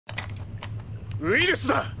He's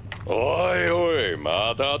not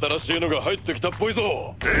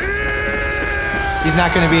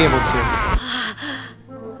going to be able to.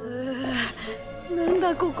 なん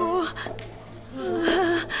だここ。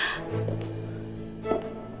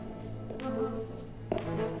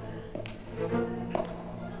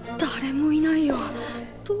誰もいないよ。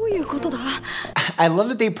どういうことだ? I love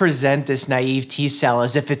that they present this naive T cell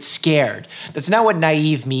as if it's scared. That's not what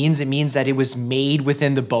naive means. It means that it was made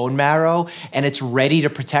within the bone marrow and it's ready to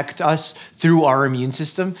protect us through our immune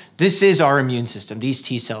system. This is our immune system, these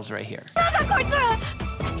T cells right here.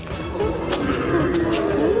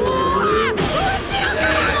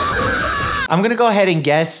 I'm gonna go ahead and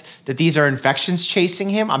guess that these are infections chasing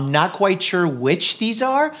him. I'm not quite sure which these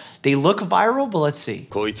are. They look viral, but let's see.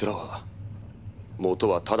 こいつらは元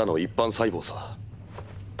はただの一般細胞さ。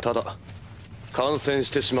ただ感染し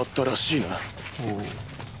てしまったらしいな。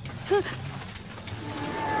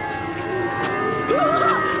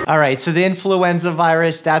All right, so the influenza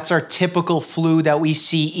virus, that's our typical flu that we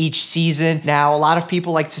see each season. Now, a lot of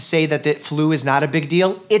people like to say that the flu is not a big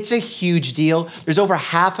deal. It's a huge deal. There's over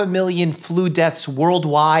 500,000 flu deaths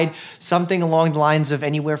worldwide, something along the lines of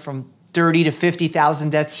anywhere from 30 to 50,000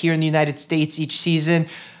 deaths here in the United States each season.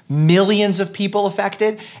 Millions of people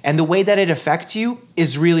affected, and the way that it affects you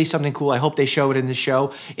is really something cool. I hope they show it in the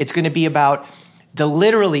show. It's gonna be about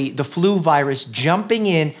literally the flu virus jumping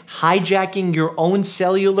in, hijacking your own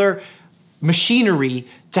cellular machinery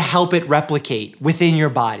to help it replicate within your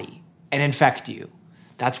body and infect you.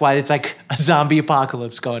 That's why it's like a zombie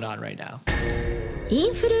apocalypse going on right now. イ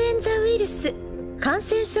ンフルエンザウイルス、感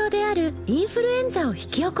染症であるインフルエンザを引き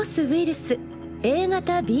起こすウイルス。A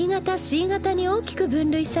型、B 型、C 型に大きく分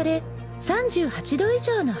類され、38度以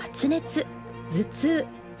上の発熱、頭痛、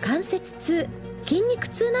関節痛、筋肉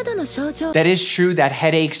痛などの症状。That is true that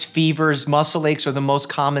headaches, fevers, muscle aches are the most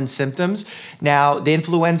common symptoms. Now, the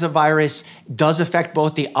influenza virus does affect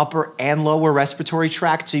both the upper and lower respiratory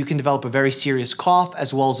tract, so you can develop a very serious cough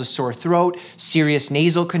as well as a sore throat, serious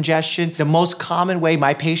nasal congestion. The most common way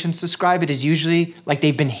my patients describe it is usually like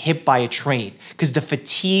they've been hit by a train because the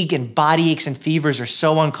fatigue and body aches and fevers are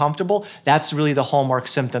so uncomfortable. That's really the hallmark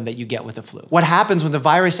symptom that you get with the flu. What happens when the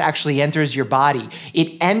virus actually enters your body?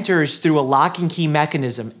 It enters through a lock and key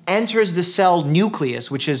mechanism, enters the cell nucleus,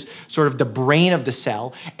 which is sort of the brain of the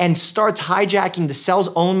cell, and starts hijacking the cell's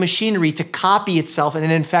own machinery to copy itself and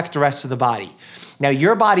then infect the rest of the body. Now,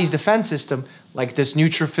 your body's defense system, like this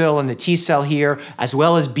neutrophil and the T cell here, as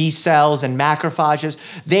well as B cells and macrophages,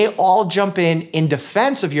 they all jump in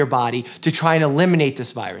defense of your body to try and eliminate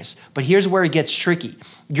this virus. But here's where it gets tricky.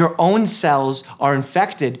 Your own cells are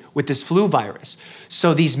infected with this flu virus.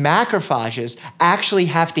 So these macrophages actually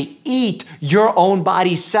have to eat your own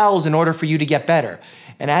body's cells in order for you to get better.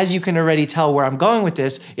 And as you can already tell where I'm going with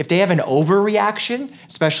this, if they have an overreaction,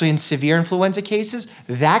 especially in severe influenza cases,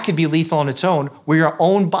 that could be lethal on its own, where your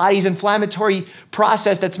own body's inflammatory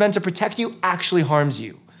process that's meant to protect you actually harms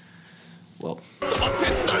you. Well.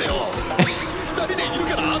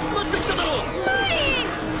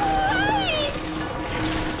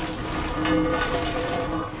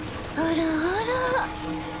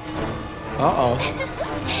 Uh-oh.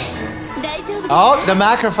 Oh, the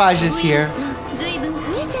macrophage is here.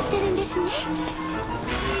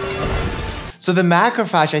 So the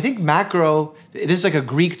macrophage, I think macro, this is like a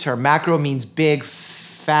Greek term. Macro means big,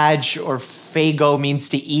 phage or phago means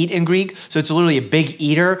to eat in Greek. So it's literally a big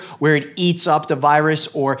eater where it eats up the virus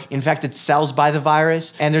or infected cells by the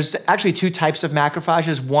virus. And there's actually two types of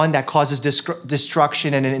macrophages. One that causes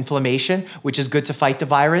destruction and an inflammation, which is good to fight the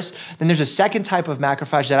virus. Then there's a second type of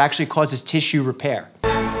macrophage that actually causes tissue repair.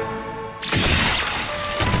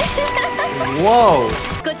 Whoa.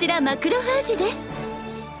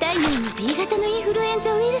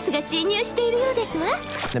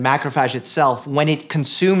 The macrophage itself, when it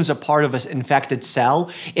consumes a part of an infected cell,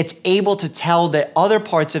 it's able to tell the other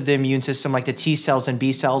parts of the immune system, like the T cells and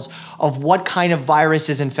B cells, of what kind of virus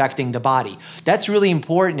is infecting the body. That's really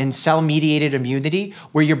important in cell-mediated immunity,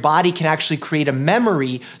 where your body can actually create a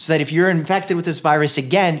memory so that if you're infected with this virus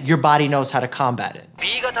again, your body knows how to combat it.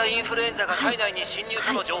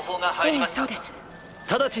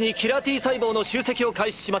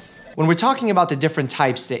 When we're talking about the different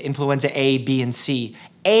types, the influenza A, B, and C,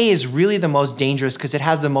 A is really the most dangerous because it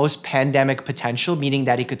has the most pandemic potential, meaning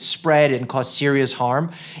that it could spread and cause serious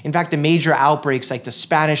harm. In fact, the major outbreaks like the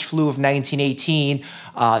Spanish flu of 1918,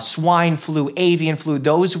 swine flu, avian flu,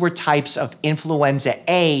 those were types of influenza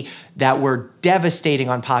A that were devastating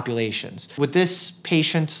on populations. With this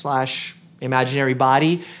patient slash imaginary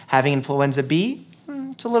body having influenza B,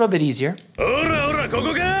 it's a little bit easier. こ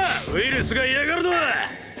こかウイルスが嫌がるのは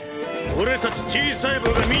俺俺たち T 細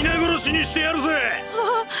胞が皆殺しにしてやるぜ。は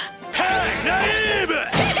い、ナイーブ。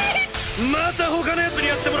また他のやつに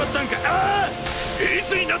やってもらったんか。ああ、い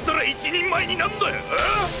つになったら一人前になんだよ。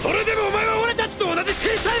それでもお前は俺たちと同じ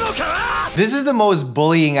T 細胞か。This is the most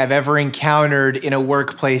bullying I've ever encountered in a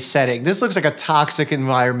workplace setting. This looks like a toxic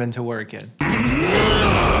environment to work in.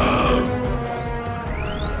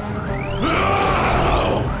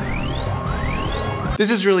 This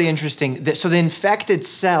is really interesting. So the infected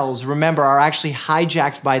cells, remember, are actually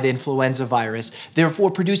hijacked by the influenza virus, therefore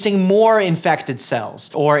producing more infected cells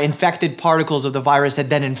or infected particles of the virus that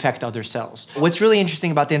then infect other cells. What's really interesting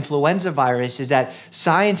about the influenza virus is that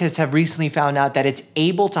scientists have recently found out that it's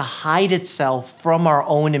able to hide itself from our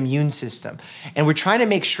own immune system. And we're trying to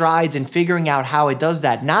make strides in figuring out how it does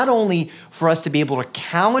that, not only for us to be able to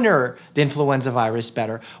counter the influenza virus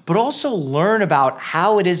better, but also learn about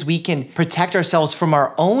how it is we can protect ourselves from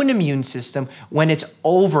our own immune system when it's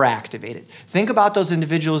overactivated. Think about those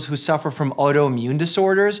individuals who suffer from autoimmune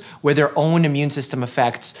disorders where their own immune system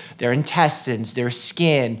affects their intestines, their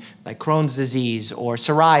skin, like Crohn's disease or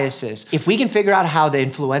psoriasis. If we can figure out how the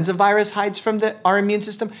influenza virus hides from our immune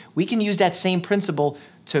system, we can use that same principle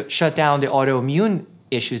to shut down the autoimmune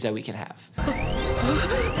issues that we can have.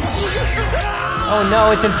 Oh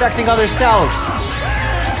no, it's infecting other cells.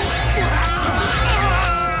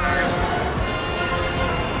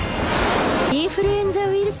 Influenza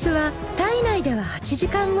ウイルスは体内では8時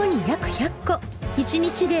間後に約100個、1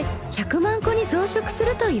日で100万個に増殖す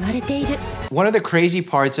ると言われている。One of the crazy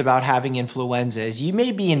parts about having influenza is you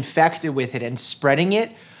may be infected with it and spreading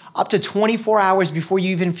it up to 24 hours before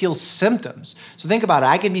you even feel symptoms. So think about it.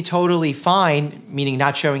 I can be totally fine, meaning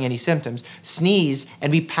not showing any symptoms, sneeze,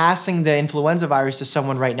 and be passing the influenza virus to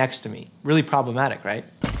someone right next to me. Really problematic, right?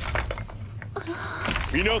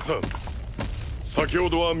 皆さん、先ほ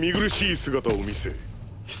どは見苦しい姿を見せ、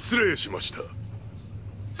失礼しました。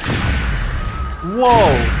Whoa!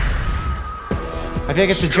 I feel like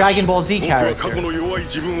it's a Dragon Ball Z character. 僕は過去の弱い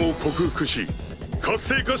自分を克服し、活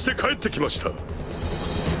性化して帰ってきました。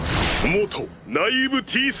元ナイーブ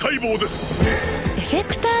T 細胞です。エフェ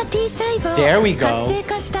クター T 細胞。There we go. 活性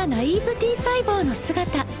化したナイーブ T 細胞の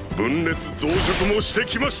姿。分裂増殖もして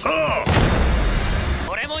きました。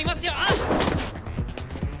俺もいますよ。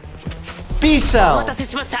B cell. お待たせ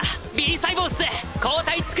しました。B 細胞っす。抗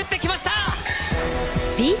体作ってきました。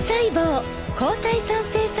B 細胞、抗体産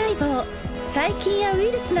生細胞、細菌やウ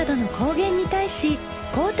イルスなどの抗原に対し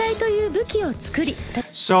抗体という武器を作り。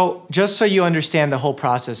So, just so you understand the whole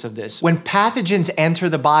process of this, when pathogens enter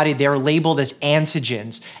the body, they're labeled as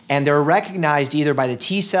antigens, and they're recognized either by the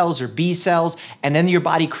T cells or B cells, and then your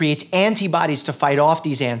body creates antibodies to fight off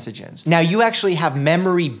these antigens. Now, you actually have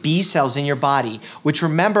memory B cells in your body, which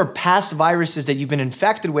remember past viruses that you've been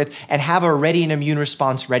infected with and have already an immune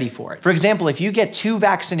response ready for it. For example, if you get 2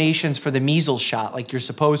 vaccinations for the measles shot, like you're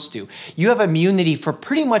supposed to, you have immunity for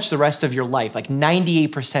pretty much the rest of your life, like 98%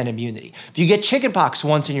 immunity. If you get chickenpox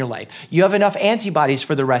once in your life, you have enough antibodies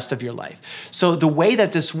for the rest of your life. So the way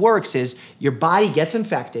that this works is your body gets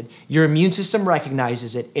infected, your immune system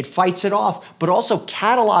recognizes it, it fights it off, but also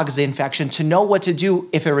catalogs the infection to know what to do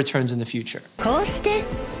if it returns in the future. こうして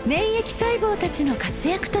免疫細胞たちの活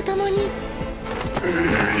躍とともに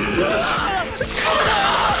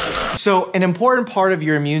So an important part of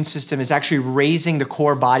your immune system is actually raising the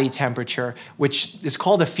core body temperature, which is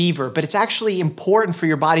called a fever, but it's actually important for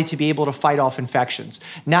your body to be able to fight off infections.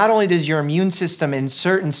 Not only does your immune system in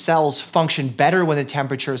certain cells function better when the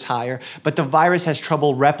temperature is higher, but the virus has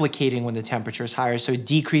trouble replicating when the temperature is higher, so it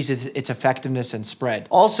decreases its effectiveness and spread.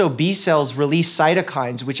 Also, B cells release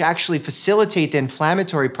cytokines, which actually facilitate the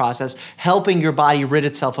inflammatory process, helping your body rid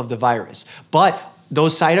itself of the virus. But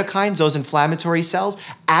those cytokines, those inflammatory cells,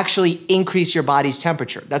 actually increase your body's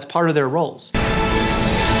temperature. That's part of their roles.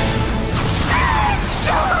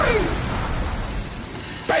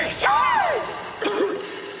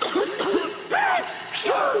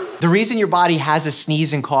 The reason your body has a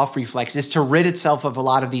sneeze and cough reflex is to rid itself of a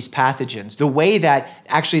lot of these pathogens. The way that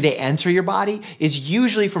actually they enter your body is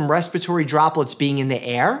usually from respiratory droplets being in the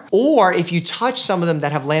air, or if you touch some of them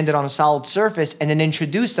that have landed on a solid surface and then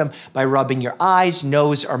introduce them by rubbing your eyes,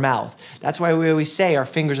 nose, or mouth. That's why we always say our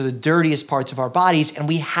fingers are the dirtiest parts of our bodies and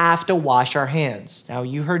we have to wash our hands. Now,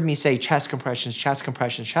 you heard me say chest compressions, chest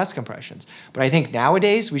compressions, chest compressions, but I think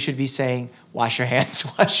nowadays we should be saying wash your hands,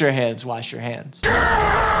 wash your hands, wash your hands.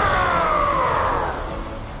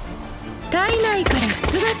 体内から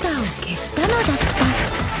姿を消したのだっ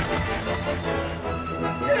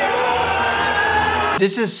た。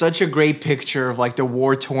This is such a great picture of like the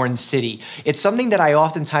war-torn city. It's something that I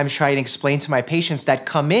oftentimes try and explain to my patients that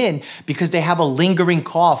come in because they have a lingering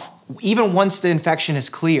cough even once the infection is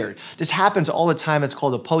cleared. This happens all the time. It's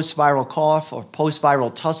called a post-viral cough or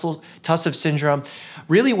post-viral tussle syndrome.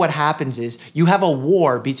 Really what happens is you have a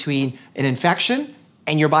war between an infection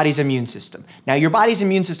and your body's immune system. Now, your body's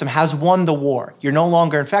immune system has won the war. You're no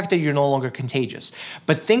longer infected, you're no longer contagious.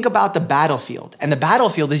 But think about the battlefield, and the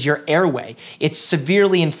battlefield is your airway. It's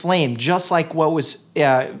severely inflamed, just like what was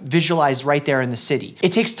visualized right there in the city.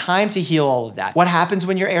 It takes time to heal all of that. What happens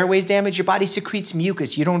when your airway's damaged? Your body secretes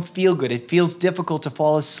mucus. You don't feel good. It feels difficult to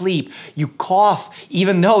fall asleep. You cough,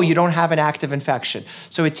 even though you don't have an active infection.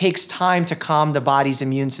 So it takes time to calm the body's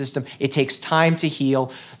immune system. It takes time to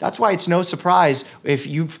heal. That's why it's no surprise if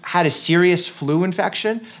you've had a serious flu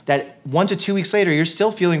infection that 1 to 2 weeks later, you're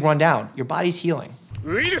still feeling run down. Your body's healing.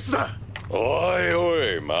 ウイルスだ。おいお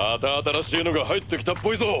い、また新しいのが入ってきたっ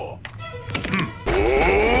ぽいぞ。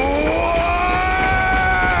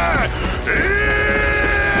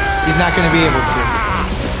He's not going to be able to.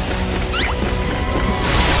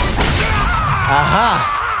 Aha!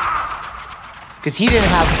 Because he didn't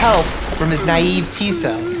have help from his naive T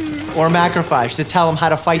cell or macrophage to tell him how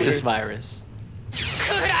to fight this virus.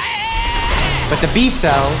 But the B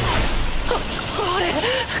cell...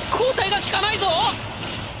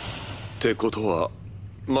 ってことは、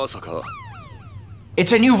まさか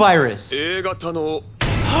It's a new virus. A 型の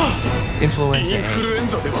Influenza. インフルエン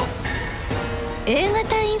ザでは A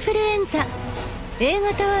型インフルエンザ A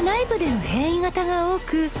型は内部での変異型が多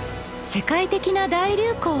く世界的な大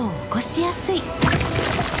流行を起こしやすい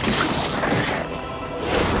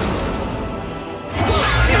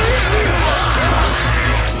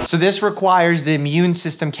So this requires the immune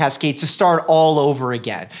system cascade to start all over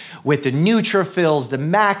again with the neutrophils, the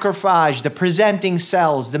macrophage, the presenting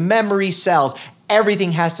cells, the memory cells.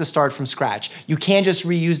 Everything has to start from scratch. You can't just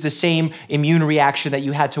reuse the same immune reaction that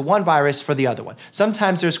you had to one virus for the other one.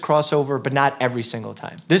 Sometimes there's crossover, but not every single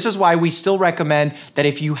time. This is why we still recommend that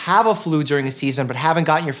if you have a flu during a season but haven't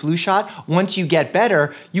gotten your flu shot, once you get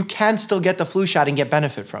better, you can still get the flu shot and get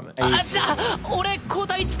benefit from it. じゃあ俺抗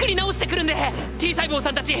体作り直してくるんで T 細胞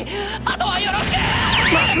さんたちあとはよろしく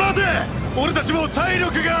待て俺たちも体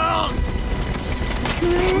力が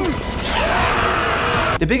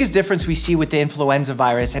The biggest difference we see with the influenza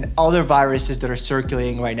virus and other viruses that are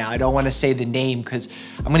circulating right now, I don't want to say the name because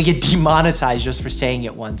I'm going to get demonetized just for saying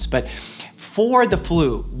it once, but for the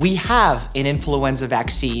flu, we have an influenza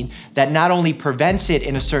vaccine that not only prevents it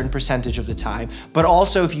in a certain percentage of the time, but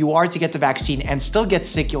also if you are to get the vaccine and still get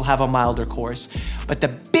sick, you'll have a milder course. But the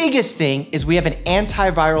biggest thing is we have an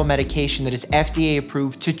antiviral medication that is FDA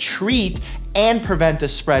approved to treat and prevent the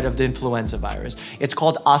spread of the influenza virus. It's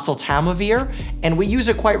called oseltamivir, and we use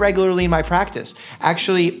it quite regularly in my practice.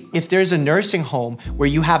 Actually, if there's a nursing home where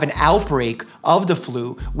you have an outbreak of the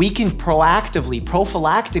flu, we can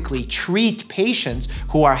prophylactically treat patients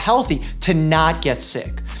who are healthy to not get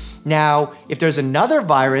sick. Now, if there's another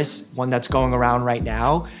virus, one that's going around right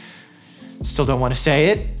now, still don't want to say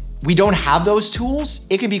it, we don't have those tools,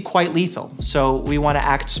 it can be quite lethal. So we want to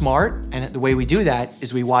act smart, and the way we do that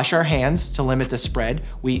is we wash our hands to limit the spread.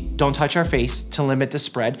 We don't touch our face to limit the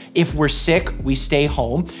spread. If we're sick, we stay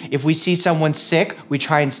home. If we see someone sick, we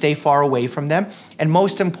try and stay far away from them. And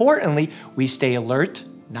most importantly, we stay alert,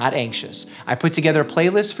 not anxious. I put together a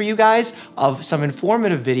playlist for you guys of some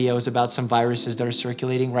informative videos about some viruses that are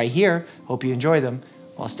circulating right here. Hope you enjoy them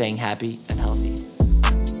while staying happy and healthy.